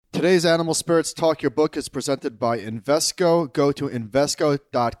Today's Animal Spirits Talk Your Book is presented by Invesco. Go to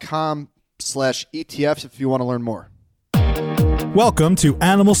Invesco.com/ETFs if you want to learn more. Welcome to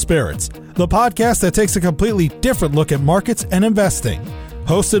Animal Spirits, the podcast that takes a completely different look at markets and investing.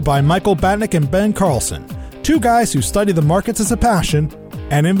 Hosted by Michael Batnick and Ben Carlson, two guys who study the markets as a passion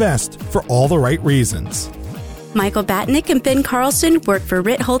and invest for all the right reasons. Michael Batnick and Ben Carlson work for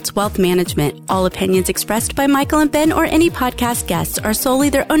Ritholtz Wealth Management. All opinions expressed by Michael and Ben or any podcast guests are solely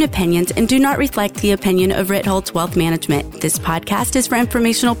their own opinions and do not reflect the opinion of Ritholtz Wealth Management. This podcast is for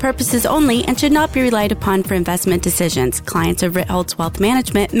informational purposes only and should not be relied upon for investment decisions. Clients of Ritholtz Wealth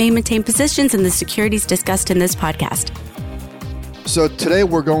Management may maintain positions in the securities discussed in this podcast. So today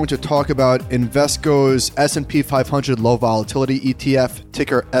we're going to talk about Invesco's S&P 500 Low Volatility ETF,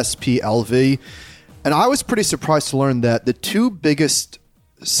 ticker SPLV. And I was pretty surprised to learn that the two biggest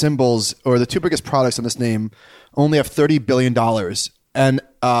symbols or the two biggest products on this name only have $30 billion. And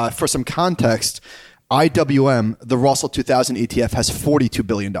for some context, IWM, the Russell 2000 ETF, has $42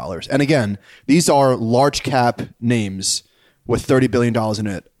 billion. And again, these are large cap names with $30 billion in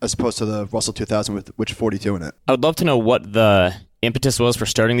it, as opposed to the Russell 2000 with which 42 in it. I would love to know what the impetus was for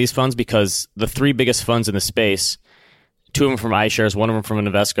starting these funds, because the three biggest funds in the space, two of them from iShares, one of them from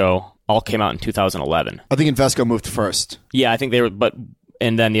Invesco, all came out in 2011. I think Invesco moved first. Yeah, I think they were,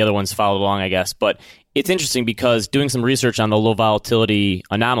 and then the other ones followed along, I guess. But it's interesting because doing some research on the low volatility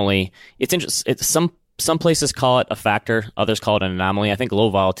anomaly, it's interesting. Some places call it a factor, others call it an anomaly. I think low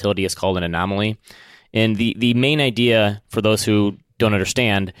volatility is called an anomaly. And the main idea, for those who don't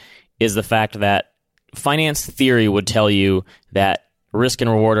understand, is the fact that finance theory would tell you that risk and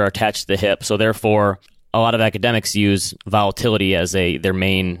reward are attached to the hip. So therefore, a lot of academics use volatility as their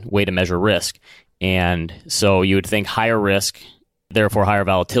main way to measure risk. And so you would think higher risk, therefore higher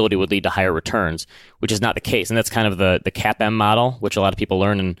volatility, would lead to higher returns, which is not the case. And that's kind of the CAPM model, which a lot of people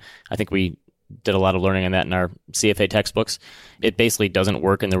learn. And I think we did a lot of learning on that in our CFA textbooks. It basically doesn't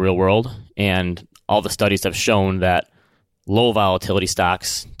work in the real world. And all the studies have shown that low volatility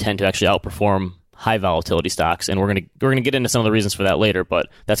stocks tend to actually outperform high volatility stocks, and we're going to get into some of the reasons for that later, but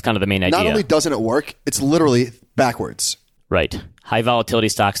that's kind of the main idea. Not only doesn't it work, it's literally backwards. Right. High volatility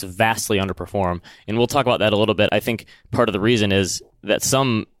stocks vastly underperform, and we'll talk about that a little bit. I think part of the reason is that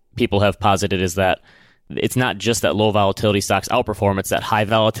some people have posited is that it's not just that low volatility stocks outperform, it's that high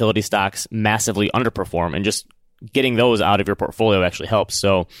volatility stocks massively underperform, and just getting those out of your portfolio actually helps.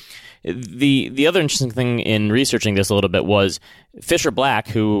 So the other interesting thing in researching this a little bit was Fisher Black,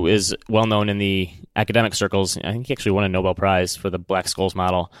 who is well known in the academic circles. I think he actually won a Nobel Prize for the Black Scholes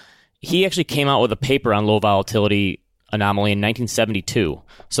model. He actually came out with a paper on low volatility anomaly in 1972.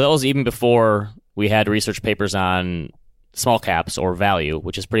 So that was even before we had research papers on small caps or value,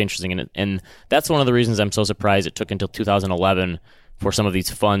 which is pretty interesting. And that's one of the reasons I'm so surprised it took until 2011 for some of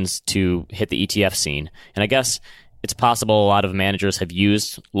these funds to hit the ETF scene. And I guess it's possible a lot of managers have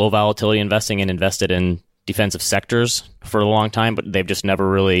used low volatility investing and invested in defensive sectors for a long time, but they've just never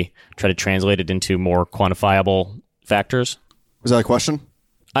really tried to translate it into more quantifiable factors. Was that a question?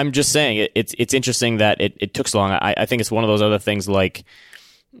 I'm just saying it's interesting that it took so long. I think it's one of those other things, like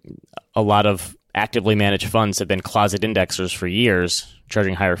a lot of actively managed funds have been closet indexers for years,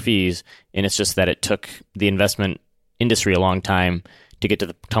 charging higher fees, and it's just that it took the investment industry a long time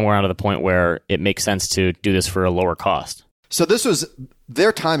to come around to the point where it makes sense to do this for a lower cost. So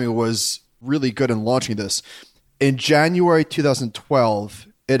their timing was really good in launching this. In January 2012,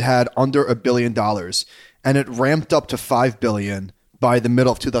 it had under $1 billion, and it ramped up to $5 billion by the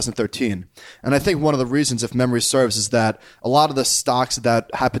middle of 2013. And I think one of the reasons, if memory serves, is that a lot of the stocks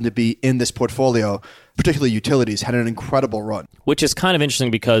that happened to be in this portfolio, particularly utilities, had an incredible run. Which is kind of interesting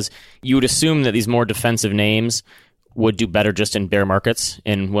because you would assume that these more defensive names would do better just in bear markets.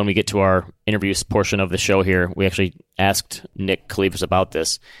 And when we get to our interviews portion of the show here, we actually asked Nick Kalivas about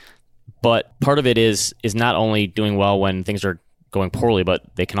this. But part of it is not only doing well when things are going poorly,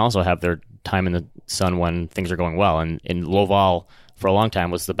 but they can also have their time in the sun when things are going well. And low vol for a long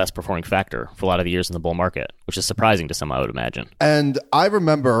time was the best performing factor for a lot of the years in the bull market, which is surprising to some, I would imagine. And I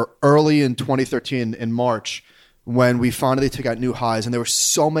remember early in 2013 in March when we finally took out new highs, and there were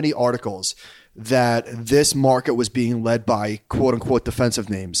so many articles that this market was being led by quote unquote defensive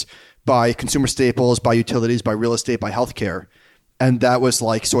names, by consumer staples, by utilities, by real estate, by healthcare. And that was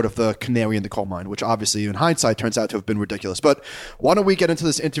like sort of the canary in the coal mine, which obviously in hindsight turns out to have been ridiculous. But why don't we get into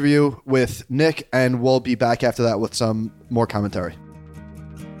this interview with Nick, and we'll be back after that with some more commentary.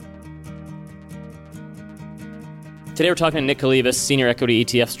 Today we're talking to Nick Kalibas, Senior Equity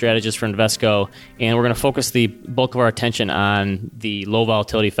ETF Strategist for Invesco, and we're going to focus the bulk of our attention on the low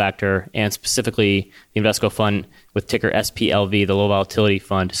volatility factor and specifically the Invesco fund with ticker SPLV, the low volatility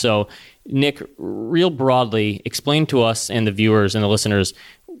fund. So, Nick, real broadly, explain to us and the viewers and the listeners,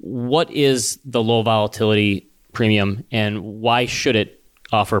 what is the low volatility premium and why should it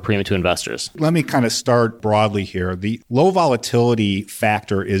offer a premium to investors? Let me kind of start broadly here. The low volatility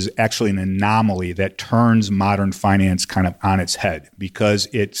factor is actually an anomaly that turns modern finance kind of on its head because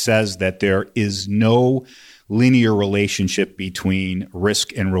it says that there is no linear relationship between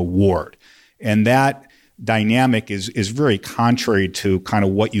risk and reward. And that dynamic is very contrary to kind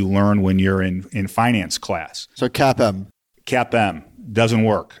of what you learn when you're in finance class. So CAPM. CAPM doesn't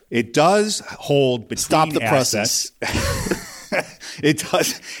work. It does hold between Stop the assets.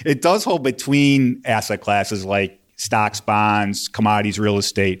 It does hold between asset classes like stocks, bonds, commodities, real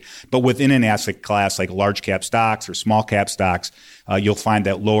estate. But within an asset class like large cap stocks or small cap stocks, you'll find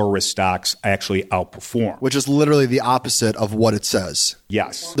that lower risk stocks actually outperform. Which is literally the opposite of what it says.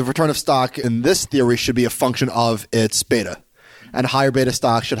 Yes. The return of stock in this theory should be a function of its beta. And higher beta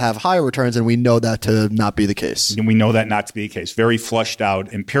stocks should have higher returns, and we know that to not be the case. And we know that not to be the case. Very flushed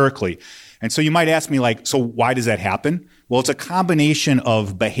out empirically. And so you might ask me, so why does that happen? Well, it's a combination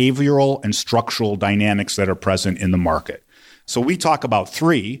of behavioral and structural dynamics that are present in the market. So we talk about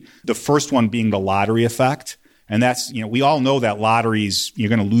three, the first one being the lottery effect. And that's, we all know that lotteries, you're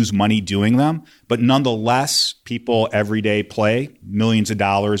going to lose money doing them. But nonetheless, people every day play. Millions of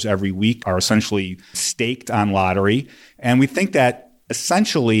dollars every week are essentially staked on lottery. And we think that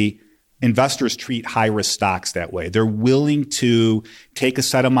essentially investors treat high-risk stocks that way. They're willing to take a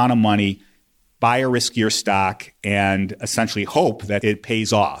set amount of money, buy a riskier stock, and essentially hope that it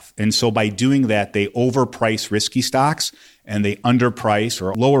pays off. And so by doing that, they overprice risky stocks and they underprice,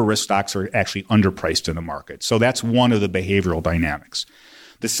 or lower risk stocks are actually underpriced in the market. So that's one of the behavioral dynamics.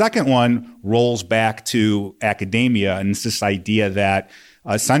 The second one rolls back to academia, and it's this idea that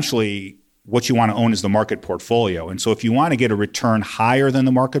essentially what you want to own is the market portfolio. And so if you want to get a return higher than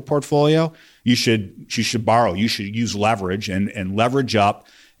the market portfolio, you should borrow. You should use leverage and leverage up,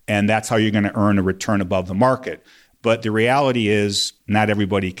 and that's how you're going to earn a return above the market. But the reality is not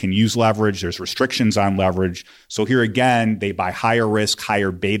everybody can use leverage. There's restrictions on leverage. So here again, they buy higher risk,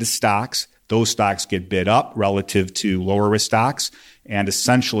 higher beta stocks. Those stocks get bid up relative to lower risk stocks. And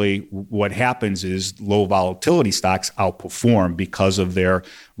essentially what happens is low volatility stocks outperform because of their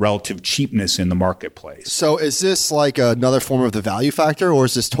relative cheapness in the marketplace. So is this like another form of the value factor, or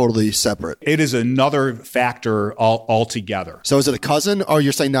is this totally separate? It is another factor altogether. So is it a cousin, or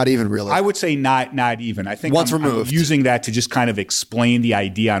you're saying not even really? I would say not even. I think once I'm removed. Using that to just kind of explain the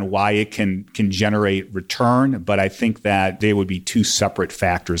idea on why it can generate return, but I think that they would be two separate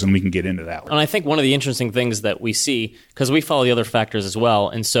factors, and we can get into that one. And I think one of the interesting things that we see, because we follow the other factors as well,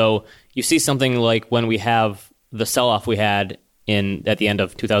 and so you see something like when we have the sell-off we had at the end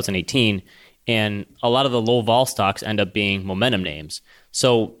of 2018, and a lot of the low vol stocks end up being momentum names.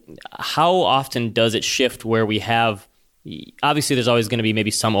 So how often does it shift where we have, obviously there's always going to be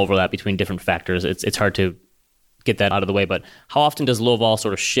maybe some overlap between different factors. It's hard to get that out of the way, but how often does low vol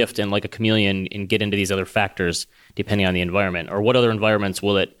sort of shift and like a chameleon and get into these other factors depending on the environment? Or what other environments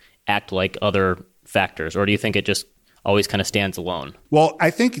will it act like other factors? Or do you think it just always kind of stands alone? Well, I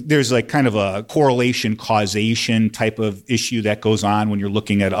think there's like kind of a correlation causation type of issue that goes on when you're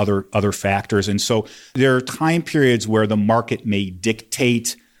looking at other factors. And so there are time periods where the market may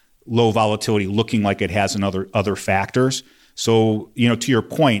dictate low volatility looking like it has in other factors. So, to your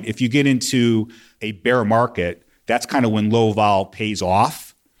point, if you get into a bear market, that's kind of when low vol pays off.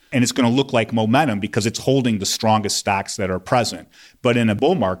 And it's going to look like momentum because it's holding the strongest stocks that are present. But in a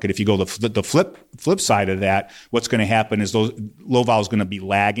bull market, if you go the flip side of that, what's going to happen is those low vol is going to be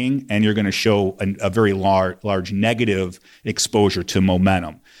lagging, and you're going to show a very large negative exposure to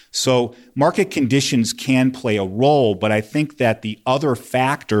momentum. So market conditions can play a role, but I think that the other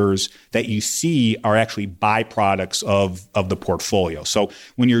factors that you see are actually byproducts of the portfolio. So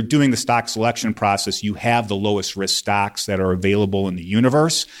when you're doing the stock selection process, you have the lowest risk stocks that are available in the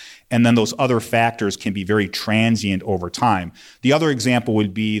universe. And then those other factors can be very transient over time. The other example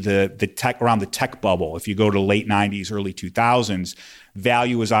would be the tech around the tech bubble. If you go to late 90s, early 2000s,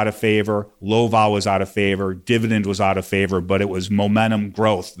 value was out of favor, low vol was out of favor, dividend was out of favor, but it was momentum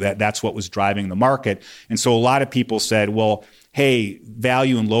growth. That's what was driving the market. And so a lot of people said, well, hey,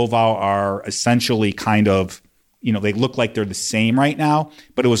 value and low vol are essentially kind of they look like they're the same right now,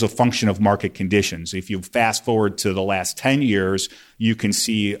 but it was a function of market conditions. If you fast forward to the last 10 years, you can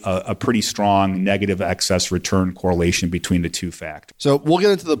see a pretty strong negative excess return correlation between the two factors. So we'll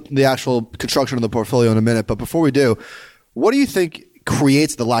get into the actual construction of the portfolio in a minute, but before we do, what do you think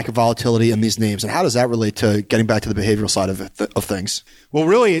creates the lack of volatility in these names, and how does that relate to getting back to the behavioral side of things? Well,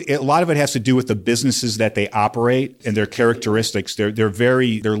 really, a lot of it has to do with the businesses that they operate and their characteristics. They're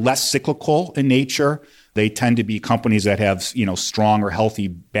less cyclical in nature. They tend to be companies that have, strong or healthy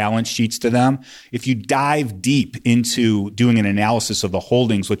balance sheets to them. If you dive deep into doing an analysis of the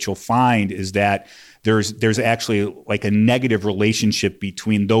holdings, what you'll find is that there's actually like a negative relationship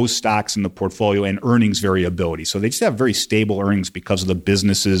between those stocks in the portfolio and earnings variability. So they just have very stable earnings because of the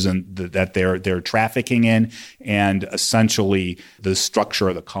businesses that they're trafficking in, and essentially the structure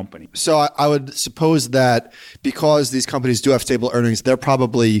of the company. So I would suppose that because these companies do have stable earnings, they're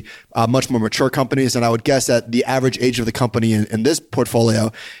probably much more mature companies, and I would guess that the average age of the company in this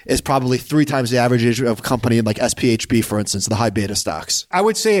portfolio is probably 3 times the average age of a company in like SPHB, for instance, the high beta stocks. I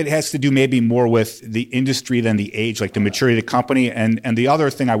would say it has to do maybe more with the industry than the age, like the maturity of the company. And the other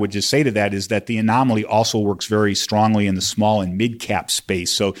thing I would just say to that is that the Anomaly also works very strongly in the small and mid cap space.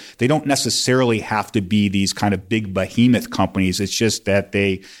 So they don't necessarily have to be these kind of big behemoth companies. It's just that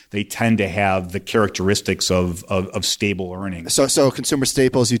they tend to have the characteristics of stable earnings. So consumer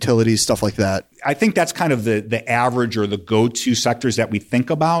staples, utilities, stuff like that. I think that's kind of the average or the go-to sectors that we think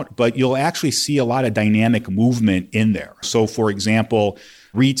about, but you'll actually see a lot of dynamic movement in there. So for example,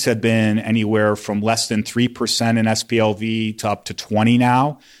 REITs have been anywhere from less than 3% in SPLV to up to 20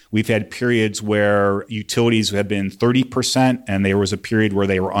 now. We've had periods where utilities have been 30%, and there was a period where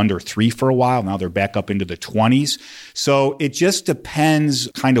they were under 3 for a while. Now they're back up into the 20s. So it just depends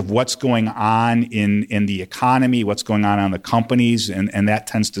kind of what's going on in the economy, what's going on the companies, and that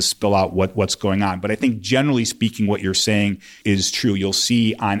tends to spill out what's going on. But I think generally speaking, what you're saying is true. You'll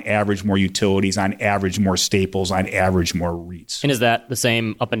see on average more utilities, on average more staples, on average more REITs. And is that the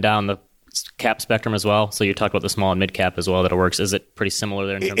same up and down the cap spectrum as well? So you talked about the small and mid cap as well that it works. Is it pretty similar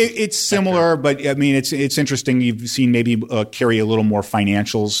there in terms It's similar, but I mean, it's interesting. You've seen maybe carry a little more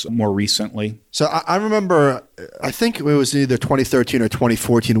financials more recently. So I remember, I think it was either 2013 or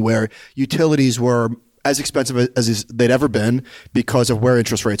 2014 where utilities were as expensive as they'd ever been because of where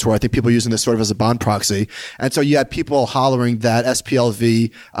interest rates were. I think people are using this sort of as a bond proxy. And so you had people hollering that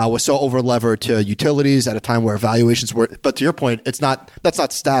SPLV was so over-levered to utilities at a time where valuations were. But to your point, that's not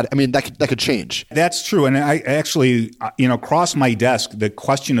stat. I mean, that could change. That's true. And I actually, across my desk, the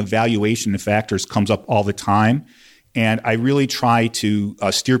question of valuation and factors comes up all the time. And I really try to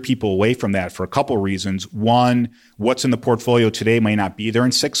steer people away from that for a couple of reasons. One, what's in the portfolio today may not be there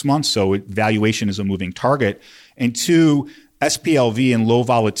in 6 months, so valuation is a moving target. And two, SPLV and low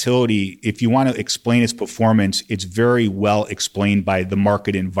volatility, if you want to explain its performance, it's very well explained by the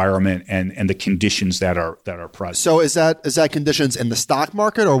market environment and the conditions that are present. So is that conditions in the stock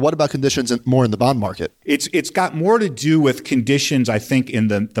market, or what about conditions more in the bond market? It's got more to do with conditions, I think, in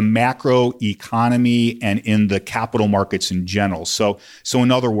the macro economy and in the capital markets in general. So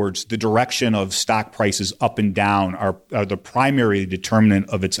in other words, the direction of stock prices up and down are the primary determinant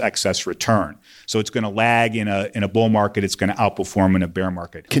of its excess return. So it's going to lag in a bull market. It's going to outperform in a bear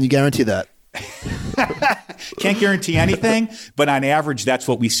market. Can you guarantee that? Can't guarantee anything, but on average, that's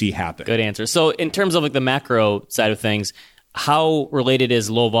what we see happen. Good answer. So in terms of like the macro side of things, how related is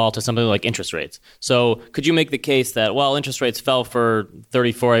low vol to something like interest rates? So could you make the case that, well, interest rates fell for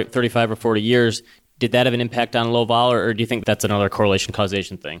 35 or 40 years, did that have an impact on low vol, or do you think that's another correlation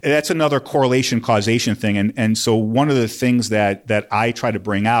causation thing? That's another correlation causation thing. And so one of the things that I try to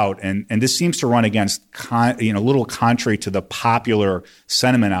bring out, and this seems to run against, a little contrary to the popular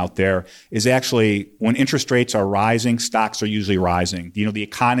sentiment out there, is actually when interest rates are rising, stocks are usually rising. The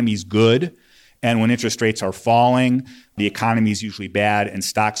economy's good. And when interest rates are falling, the economy is usually bad and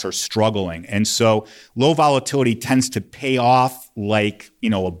stocks are struggling. And so low volatility tends to pay off like,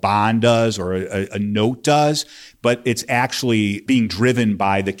 a bond does or a note does, but it's actually being driven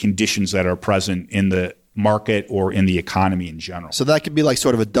by the conditions that are present in the market or in the economy in general. So that could be like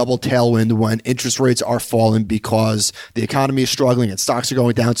sort of a double tailwind when interest rates are falling because the economy is struggling and stocks are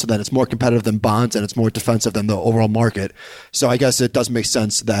going down, so then it's more competitive than bonds and it's more defensive than the overall market. So I guess it does make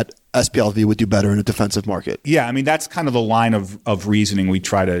sense that SPLV would do better in a defensive market. Yeah, I mean, that's kind of the line of reasoning we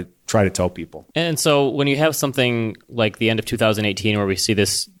try to tell people. And so when you have something like the end of 2018 where we see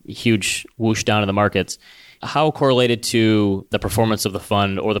this huge whoosh down in the markets, how correlated to the performance of the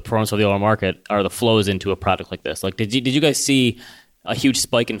fund or the performance of the overall market are the flows into a product like this? Like, did you guys see a huge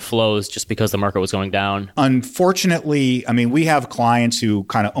spike in flows just because the market was going down? Unfortunately, I mean, we have clients who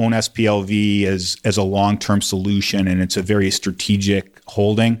kind of own SPLV as a long-term solution, and it's a very strategic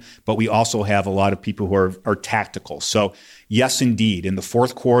holding. But we also have a lot of people who are tactical. So yes, indeed, in the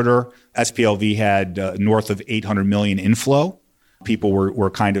fourth quarter, SPLV had north of 800 million inflow. People were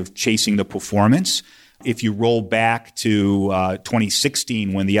kind of chasing the performance. If you roll back to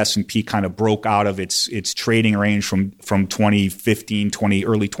 2016, when the S&P kind of broke out of its trading range from 2015,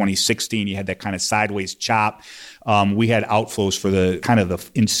 early 2016, you had that kind of sideways chop. We had outflows for the kind of the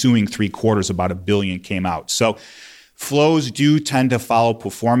ensuing 3 quarters, about $1 billion came out. So flows do tend to follow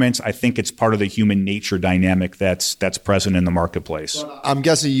performance. I think it's part of the human nature dynamic that's present in the marketplace. I'm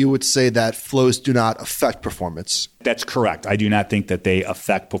guessing you would say that flows do not affect performance. That's correct. I do not think that they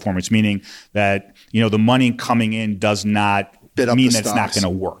affect performance, meaning that the money coming in does not mean that it's not going to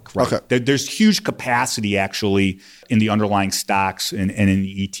work. Right? Okay. There's huge capacity actually in the underlying stocks and in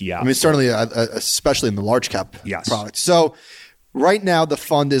the ETF. I mean, certainly, especially in the large cap product. So right now, the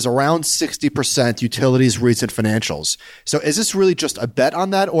fund is around 60% utilities, REITs, and financials. So is this really just a bet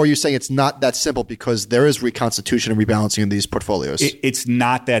on that, or are you saying it's not that simple because there is reconstitution and rebalancing in these portfolios? It's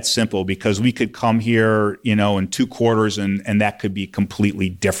not that simple because we could come here, in 2 quarters and that could be completely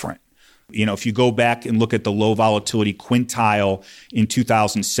different. If you go back and look at the low volatility quintile in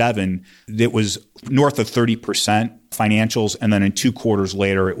 2007, it was north of 30% financials, and then in 2 quarters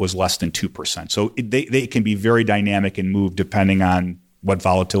later, it was less than 2%. So they can be very dynamic and move depending on what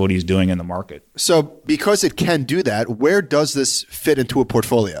volatility is doing in the market. So because it can do that, where does this fit into a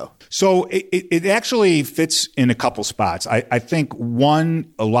portfolio? So it actually fits in a couple spots. I think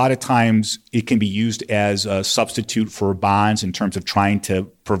one, a lot of times it can be used as a substitute for bonds in terms of trying to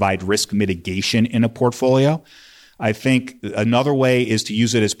provide risk mitigation in a portfolio. I think another way is to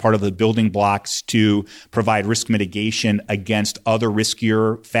use it as part of the building blocks to provide risk mitigation against other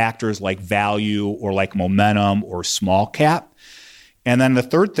riskier factors like value or like momentum or small cap. And then the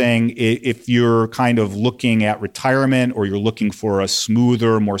third thing, if you're kind of looking at retirement or you're looking for a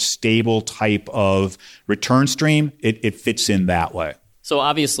smoother, more stable type of return stream, it fits in that way. So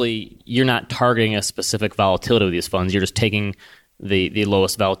obviously, you're not targeting a specific volatility with these funds. You're just taking the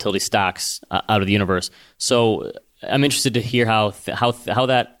lowest volatility stocks out of the universe. So I'm interested to hear how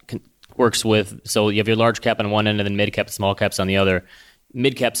that works with. So you have your large cap on one end and then mid cap and small caps on the other.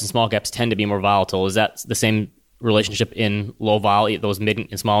 Mid caps and small caps tend to be more volatile. Is that the same relationship in low vol? Those mid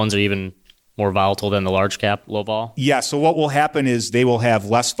and small ones are even more volatile than the large cap low vol? Yeah. So what will happen is they will have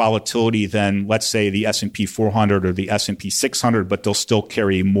less volatility than, let's say, the S&P 400 or the S&P 600, but they'll still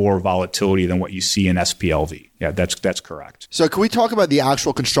carry more volatility than what you see in SPLV. Yeah, that's correct. So can we talk about the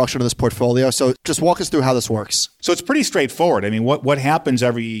actual construction of this portfolio? So just walk us through how this works. So it's pretty straightforward. I mean, what happens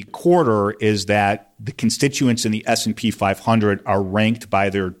every quarter is that the constituents in the S&P 500 are ranked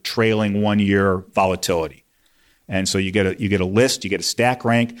by their trailing 1-year volatility. And so you get a list, you get a stack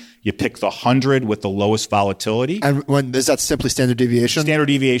rank, you pick the 100 with the lowest volatility. And is that simply standard deviation? Standard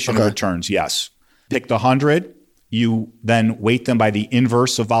deviation of returns, yes. Pick the 100, you then weight them by the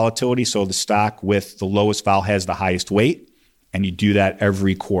inverse of volatility. So the stock with the lowest vol has the highest weight. And you do that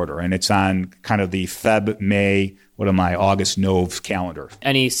every quarter. And it's on kind of the Feb, May, August, Nov calendar.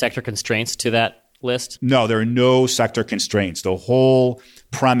 Any sector constraints to that list? No, there are no sector constraints. The whole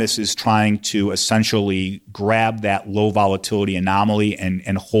premise is trying to essentially grab that low volatility anomaly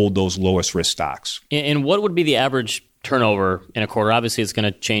and hold those lowest risk stocks. And what would be the average turnover in a quarter? Obviously, it's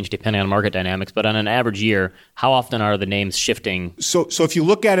going to change depending on market dynamics, but on an average year, how often are the names shifting? So if you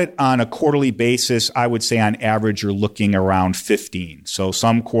look at it on a quarterly basis, I would say on average you're looking around 15. So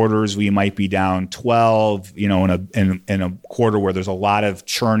some quarters we might be down 12. In a quarter where there's a lot of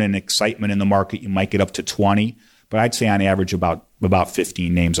churn and excitement in the market, you might get up to 20. But I'd say on average about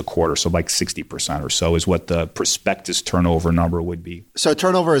 15 names a quarter, so like 60% or so is what the prospectus turnover number would be. So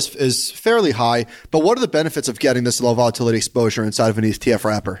turnover is fairly high, but what are the benefits of getting this low volatility exposure inside of an ETF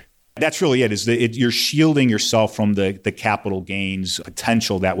wrapper? That's really it. You're shielding yourself from the capital gains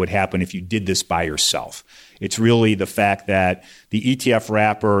potential that would happen if you did this by yourself. It's really the fact that the ETF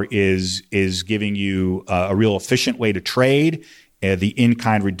wrapper is giving you a real efficient way to trade. The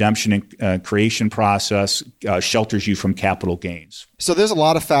in-kind redemption and creation process shelters you from capital gains. So there's a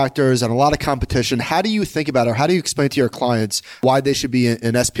lot of factors and a lot of competition. How do you think about it, or how do you explain to your clients why they should be in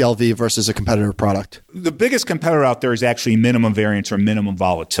SPLV versus a competitor product? The biggest competitor out there is actually minimum variance or minimum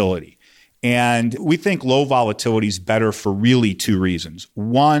volatility. And we think low volatility is better for really 2 reasons.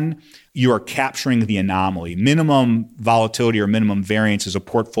 One, you are capturing the anomaly. Minimum volatility or minimum variance is a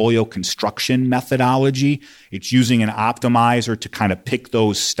portfolio construction methodology. It's using an optimizer to kind of pick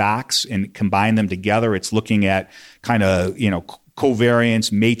those stocks and combine them together. It's looking at kind of,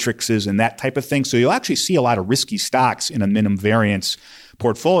 covariance, matrices, and that type of thing. So you'll actually see a lot of risky stocks in a minimum variance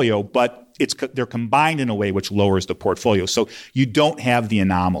portfolio, but they're combined in a way which lowers the portfolio. So you don't have the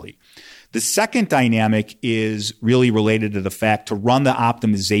anomaly. The second dynamic is really related to the fact to run the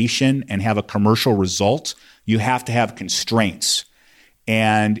optimization and have a commercial result, you have to have constraints.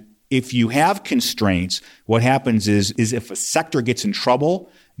 And if you have constraints, what happens is if a sector gets in trouble,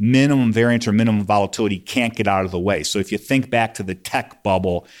 minimum variance or minimum volatility can't get out of the way. So if you think back to the tech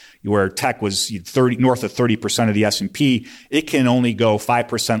bubble, where tech was north of 30% of the S&P, it can only go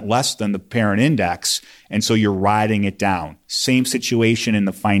 5% less than the parent index, and so you're riding it down. Same situation in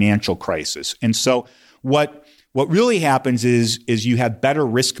the financial crisis. And so what really happens is you have better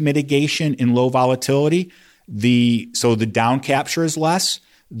risk mitigation in low volatility. So the down capture is less.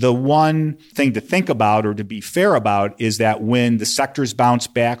 The one thing to think about or to be fair about is that when the sectors bounce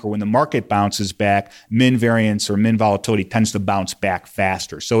back or when the market bounces back, min variance or min volatility tends to bounce back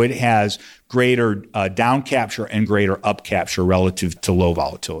faster. So it has greater down capture and greater up capture relative to low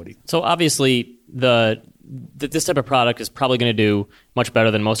volatility. So obviously this type of product is probably going to do much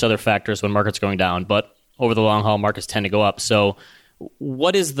better than most other factors when markets are going down, but over the long haul, markets tend to go up. So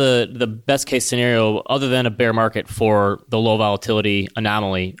what is the best case scenario other than a bear market for the low volatility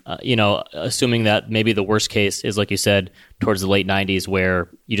anomaly? Assuming that maybe the worst case is, like you said, towards the late 90s where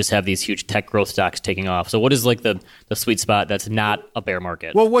you just have these huge tech growth stocks taking off. So what is like the sweet spot that's not a bear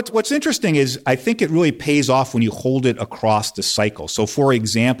market? Well, what's interesting is I think it really pays off when you hold it across the cycle. So for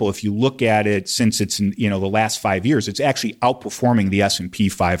example, if you look at it since it's in the last 5 years, it's actually outperforming the S&P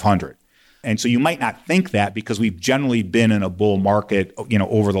 500. And so you might not think that because we've generally been in a bull market,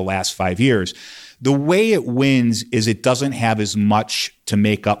 over the last 5 years. The way it wins is it doesn't have as much to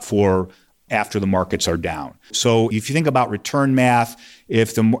make up for after the markets are down. So if you think about return math,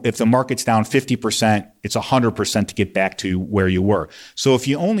 if the market's down 50%, it's 100% to get back to where you were. So if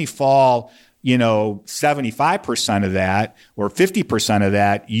you only fall 75% of that or 50% of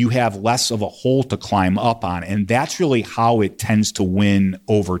that, you have less of a hole to climb up on. And that's really how it tends to win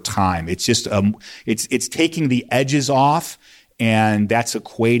over time. It's just, it's taking the edges off, and that's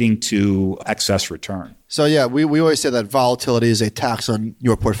equating to excess return. So yeah, we always say that volatility is a tax on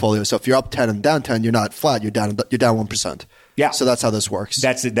your portfolio. So if you're up 10 and down 10, you're not flat, you're down 1%. Yeah. So that's how this works.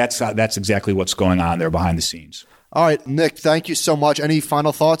 That's exactly what's going on there behind the scenes. All right, Nick, thank you so much. Any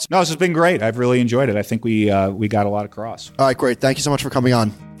final thoughts? No, this has been great. I've really enjoyed it. I think we got a lot across. All right, great. Thank you so much for coming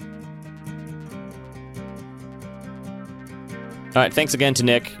on. All right, thanks again to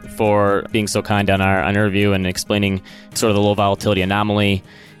Nick for being so kind on our interview and explaining sort of the low volatility anomaly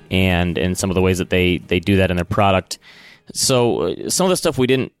and some of the ways that they do that in their product. So some of the stuff we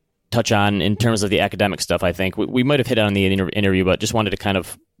didn't touch on in terms of the academic stuff, I think. We might have hit on the interview, but just wanted to kind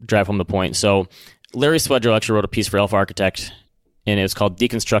of drive home the point. So Larry Swedroe actually wrote a piece for Alpha Architect, and it was called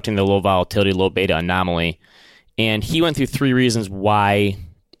Deconstructing the Low Volatility, Low Beta Anomaly. And he went through 3 reasons why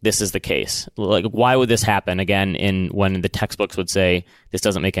this is the case. Like, why would this happen, again, when the textbooks would say this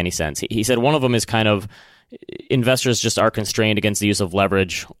doesn't make any sense? He said one of them is kind of investors just are constrained against the use of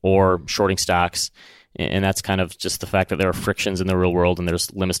leverage or shorting stocks, and that's kind of just the fact that there are frictions in the real world and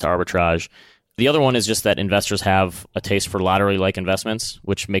there's limits to arbitrage. The other one is just that investors have a taste for lottery-like investments,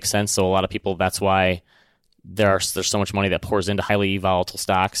 which makes sense. So a lot of people, that's why there's so much money that pours into highly volatile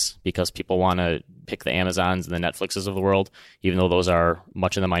stocks, because people want to pick the Amazons and the Netflixes of the world, even though those are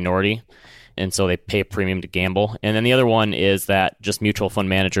much in the minority. And so they pay a premium to gamble. And then the other one is that just mutual fund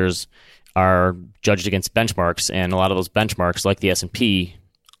managers are judged against benchmarks, and a lot of those benchmarks, like the S&P,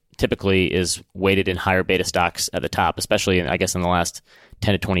 typically is weighted in higher beta stocks at the top, especially, I guess, in the last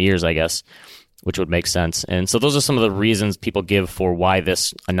 10 to 20 years, I guess, which would make sense. And so those are some of the reasons people give for why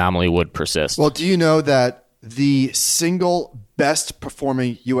this anomaly would persist. Well, do you know that the single best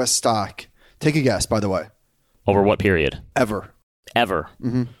performing U.S. stock, take a guess, by the way. Over what period? Ever.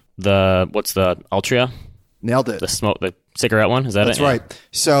 Mm-hmm. What's the Altria? Nailed it. The cigarette one? Is that That's it? right. Yeah.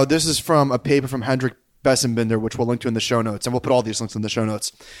 So this is from a paper from Hendrik Bessenbinder, which we'll link to in the show notes, and we'll put all these links in the show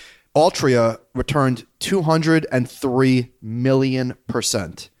notes. Altria returned 203 million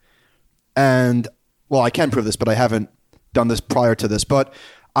 %. And, well, I can prove this, but I haven't done this prior to this. But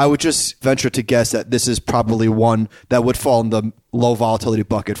I would just venture to guess that this is probably one that would fall in the low volatility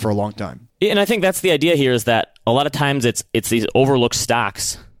bucket for a long time. And I think that's the idea here, is that a lot of times it's these overlooked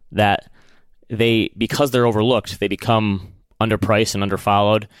stocks that because they're overlooked, they become underpriced and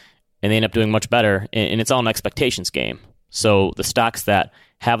underfollowed, and they end up doing much better. And it's all an expectations game. So the stocks that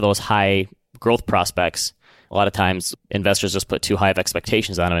have those high growth prospects, a lot of times investors just put too high of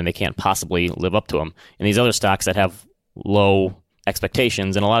expectations on them and they can't possibly live up to them. And these other stocks that have low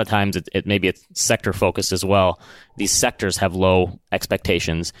expectations. And a lot of times it maybe it's sector focused as well. These sectors have low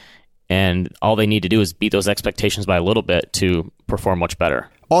expectations, and all they need to do is beat those expectations by a little bit to perform much better.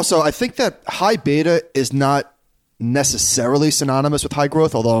 Also, I think that high beta is not necessarily synonymous with high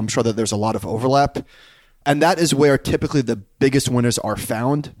growth, although I'm sure that there's a lot of overlap. And that is where typically the biggest winners are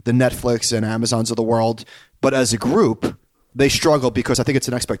found, the Netflix and Amazons of the world. But as a group, they struggle because I think it's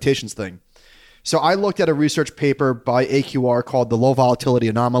an expectations thing. So I looked at a research paper by AQR called The Low Volatility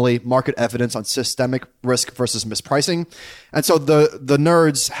Anomaly, Market Evidence on Systemic Risk versus Mispricing. And so the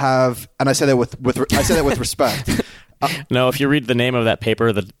nerds have, and I say that with respect. No, if you read the name of that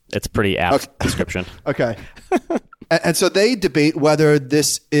paper, it's a pretty apt description. Okay. And so they debate whether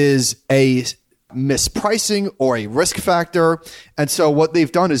this is a mispricing or a risk factor. And so what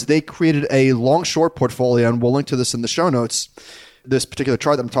they've done is they created a long-short portfolio, and we'll link to this in the show notes, this particular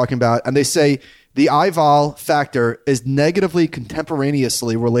chart that I'm talking about. And they say the IVOL factor is negatively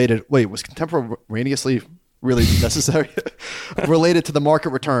contemporaneously related. Wait, was contemporaneously really necessary? Related to the market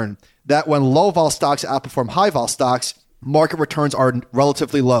return. That when low vol stocks outperform high vol stocks, market returns are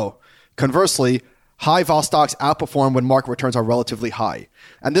relatively low. Conversely, high vol stocks outperform when market returns are relatively high.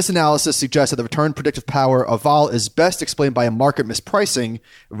 And this analysis suggests that the return predictive power of vol is best explained by a market mispricing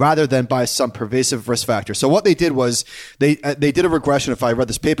rather than by some pervasive risk factor. So what they did was they did a regression, if I read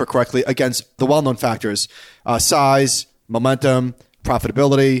this paper correctly, against the well-known factors, size, momentum,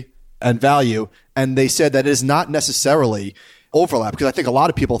 profitability, and value. And they said that it is not necessarily overlap, because I think a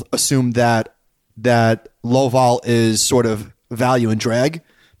lot of people assume that low vol is sort of value and drag,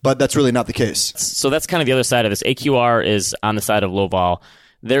 but that's really not the case. So that's kind of the other side of this. AQR is on the side of low vol.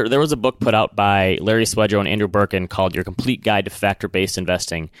 There was a book put out by Larry Swedroe and Andrew Birkin called Your Complete Guide to Factor-Based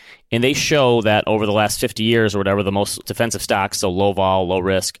Investing. And they show that over the last 50 years or whatever, the most defensive stocks, so low vol, low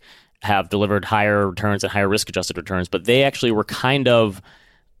risk, have delivered higher returns and higher risk-adjusted returns. But they actually were kind of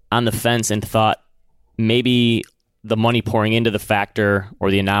on the fence and thought maybe the money pouring into the factor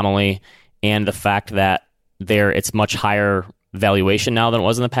or the anomaly and the fact that it's much higher valuation now than it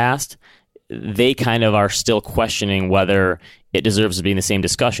was in the past, they kind of are still questioning whether it deserves to be in the same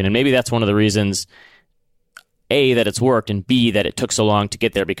discussion. And maybe that's one of the reasons, A, that it's worked, and B, that it took so long to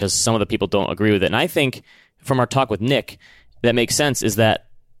get there, because some of the people don't agree with it. And I think from our talk with Nick, that makes sense, is that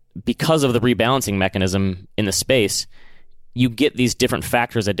because of the rebalancing mechanism in the space, you get these different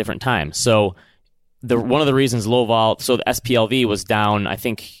factors at different times. So one of the reasons low vol, so the SPLV was down, I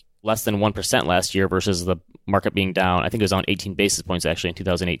think, less than 1% last year versus the market being down. I think it was down 18 basis points actually in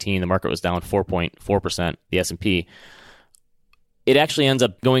 2018. The market was down 4.4%, the S&P. It actually ends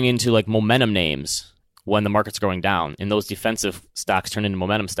up going into like momentum names when the market's going down, and those defensive stocks turn into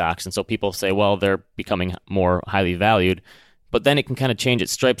momentum stocks. And so people say, well, they're becoming more highly valued, but then it can kind of change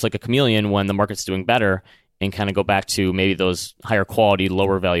its stripes like a chameleon when the market's doing better and kind of go back to maybe those higher quality,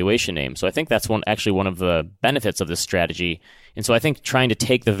 lower valuation names. So I think that's one of the benefits of this strategy. And so I think trying to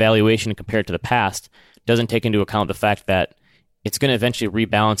take the valuation and compare it to the past doesn't take into account the fact that it's going to eventually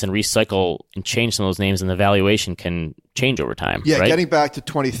rebalance and recycle and change some of those names, and the valuation can change over time. Yeah, right? Getting back to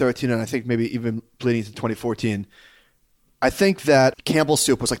 2013, and I think maybe even bleeding to 2014, I think that Campbell's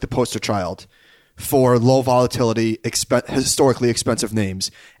Soup was like the poster child for low volatility, historically expensive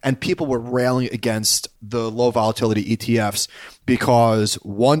names. And people were railing against the low volatility ETFs because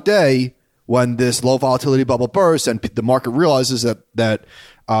one day when this low volatility bubble bursts and the market realizes that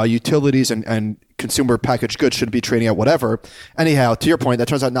utilities and consumer packaged goods should be trading at whatever. Anyhow, to your point, that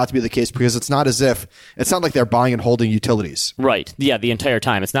turns out not to be the case, because it's not like they're buying and holding utilities. Right. Yeah, the entire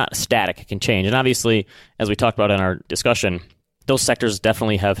time. It's not static. It can change. And obviously, as we talked about in our discussion, those sectors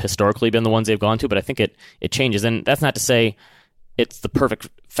definitely have historically been the ones they've gone to, but I think it changes. And that's not to say it's the perfect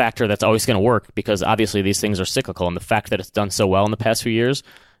factor that's always going to work, because obviously these things are cyclical. And the fact that it's done so well in the past few years,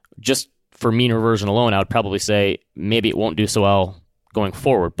 just for mean reversion alone, I would probably say maybe it won't do so well going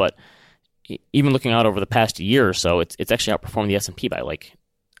forward. But even looking out over the past year or so, it's actually outperformed the S&P by like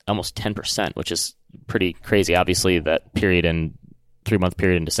almost 10%, which is pretty crazy. Obviously, that period in 3-month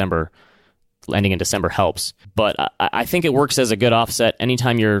period in December, ending in December, helps. But I think it works as a good offset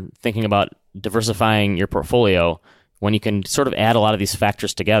anytime you're thinking about diversifying your portfolio. When you can sort of add a lot of these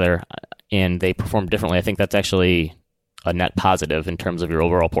factors together and they perform differently, I think that's actually a net positive in terms of your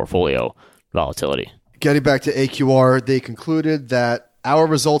overall portfolio volatility. Getting back to AQR, they concluded that our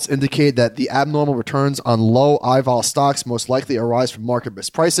results indicate that the abnormal returns on low IVOL stocks most likely arise from market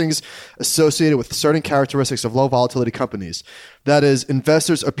mispricings associated with certain characteristics of low volatility companies. That is,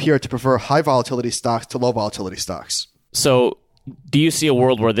 investors appear to prefer high volatility stocks to low volatility stocks. So do you see a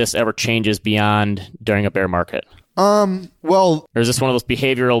world where this ever changes beyond during a bear market? Well, or is this one of those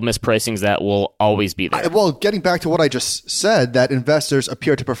behavioral mispricings that will always be there? Well, getting back to what I just said, that investors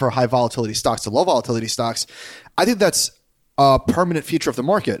appear to prefer high volatility stocks to low volatility stocks, I think that's a permanent feature of the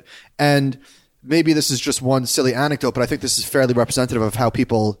market. And maybe this is just one silly anecdote, but I think this is fairly representative of how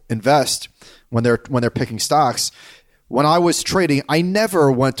people invest when they're picking stocks. When I was trading, I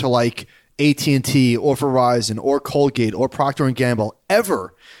never went to like AT&T or Verizon or Colgate or Procter & Gamble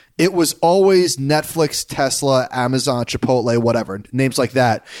ever. It was always Netflix, Tesla, Amazon, Chipotle, whatever, names like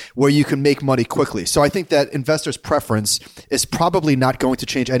that, where you can make money quickly. So I think that investors' preference is probably not going to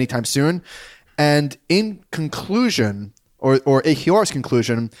change anytime soon. And in conclusion, or AQR's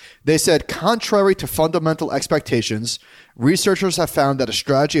conclusion, they said, contrary to fundamental expectations, researchers have found that a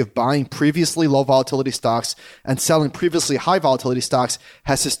strategy of buying previously low volatility stocks and selling previously high volatility stocks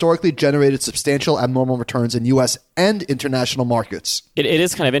has historically generated substantial abnormal returns in U.S. and international markets. It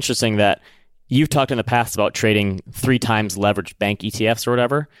is kind of interesting that you've talked in the past about trading 3 times leveraged bank ETFs or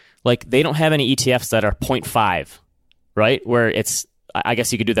whatever. Like, they don't have any ETFs that are 0.5, right? Where it's, I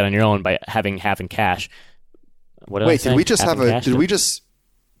guess you could do that on your own by having half in cash. Wait, did you just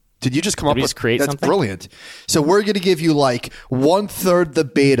come up with create that's something? Brilliant. So we're going to give you like 1/3 the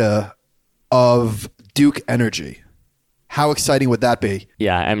beta of Duke Energy. How exciting would that be?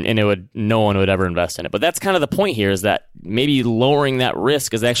 Yeah, and no one would ever invest in it. But that's kind of the point here, is that maybe lowering that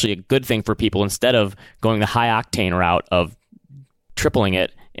risk is actually a good thing for people instead of going the high octane route of tripling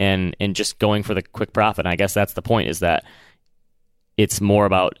it and just going for the quick profit. And I guess that's the point, is that it's more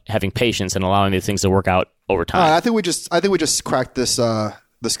about having patience and allowing these things to work out over time. I think we just cracked this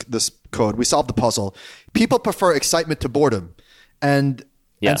code. We solved the puzzle. People prefer excitement to boredom, and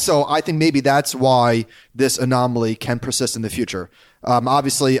so I think maybe that's why this anomaly can persist in the future.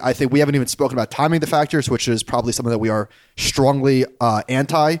 Obviously, I think we haven't even spoken about timing the factors, which is probably something that we are strongly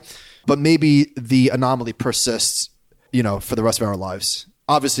anti. But maybe the anomaly persists, for the rest of our lives.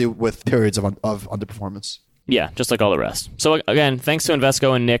 Obviously, with periods of underperformance. Yeah, just like all the rest. So again, thanks to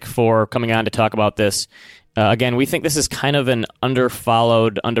Invesco and Nick for coming on to talk about this. Again, we think this is kind of an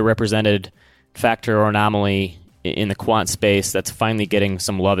underfollowed, underrepresented factor or anomaly in the quant space that's finally getting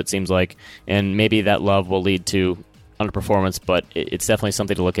some love, it seems like. And maybe that love will lead to underperformance, but it's definitely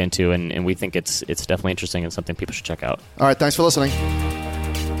something to look into, and we think it's definitely interesting and something people should check out. All right, thanks for listening.